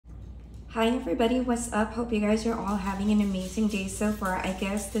Hi everybody, what's up? Hope you guys are all having an amazing day so far. I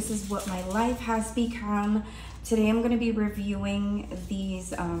guess this is what my life has become. Today I'm going to be reviewing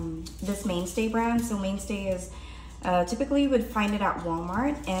these this Mainstay brand. So Mainstay is typically you would find it at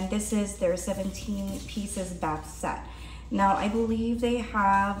Walmart, and this is their 17 pieces bath set. Now I believe they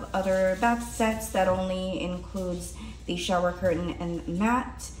have other bath sets that only includes the shower curtain and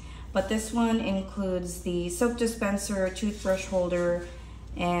mat, but this one includes the soap dispenser, toothbrush holder,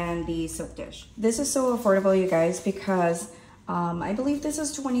 and the soap dish. This is so affordable, you guys, because I believe this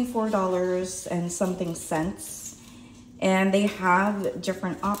is $24 and something cents, and they have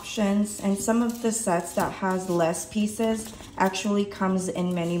different options, and some of the sets that has less pieces actually comes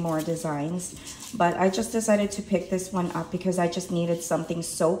in many more designs, but I just decided to pick this one up because I just needed something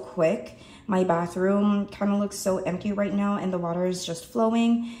so quick. My bathroom kind of looks so empty right now, and the water is just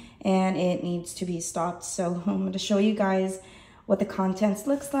flowing and it needs to be stopped. So I'm going to show you guys what the contents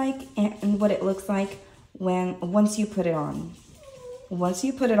looks like and what it looks like once you put it on. Once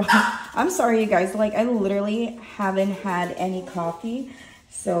you put it on, I'm sorry you guys, like I literally haven't had any coffee,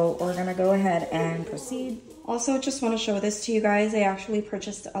 so we're gonna go ahead and proceed. Also, just want to show this to you guys. I actually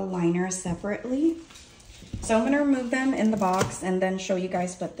purchased a liner separately, so I'm gonna remove them in the box and then show you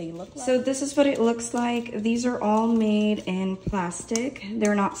guys what they look like. So this is what it looks like. These are all made in plastic.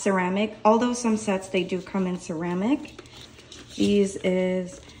 They're not ceramic, although some sets they do come in ceramic. This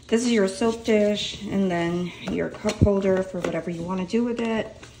is your soap dish, and then your cup holder for whatever you want to do with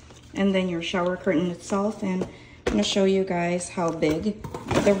it, and then your shower curtain itself. And I'm going to show you guys how big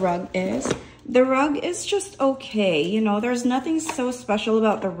the rug is. The rug is just okay, you know, there's nothing so special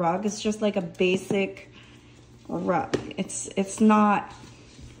about the rug. It's just like a basic rug. It's not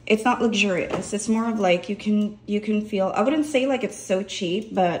luxurious. It's more of like you can feel, I wouldn't say like it's so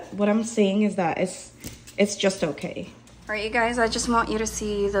cheap, but what I'm saying is that it's just okay. All right, you guys, I just want you to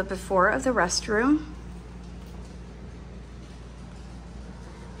see the before of the restroom.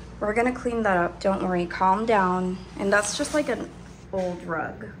 We're gonna clean that up, don't worry, calm down. And that's just like an old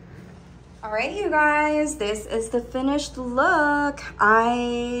rug. All right, you guys, this is the finished look.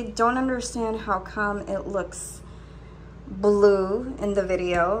 I don't understand how come it looks blue in the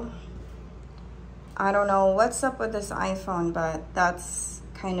video. I don't know what's up with this iPhone, but that's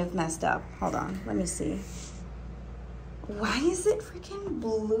kind of messed up. Hold on, let me see. Why is it freaking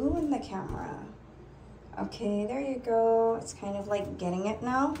blue in the camera? Okay, there you go. It's kind of like getting it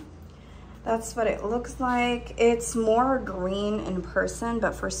now. That's what it looks like. It's more green in person,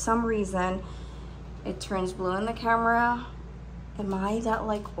 but for some reason it turns blue in the camera. Am I that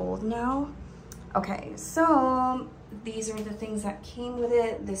like old now? Okay, so these are the things that came with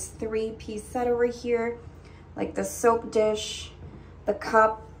it. This 3-piece set over here, like the soap dish, the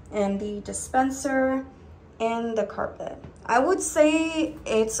cup, and the dispenser, and the carpet. I would say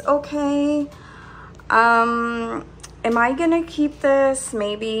it's okay. Am I gonna keep this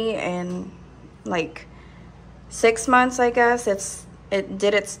maybe in like 6 months? I guess it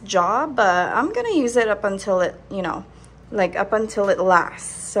did its job, but I'm gonna use it up until it, you know, like up until it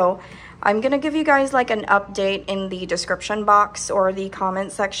lasts. So I'm gonna give you guys like an update in the description box or the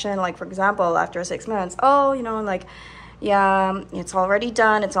comment section, like for example after 6 months, oh, you know, like, yeah, it's already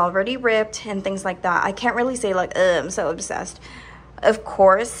done, it's already ripped, and things like that. I can't really say like, I'm so obsessed. Of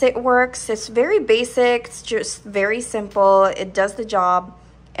course it works. It's very basic, it's just very simple. It does the job,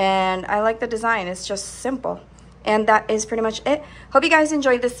 and I like the design. It's just simple. And that is pretty much it. Hope you guys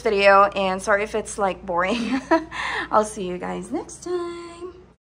enjoyed this video, and sorry if it's like boring. I'll see you guys next time.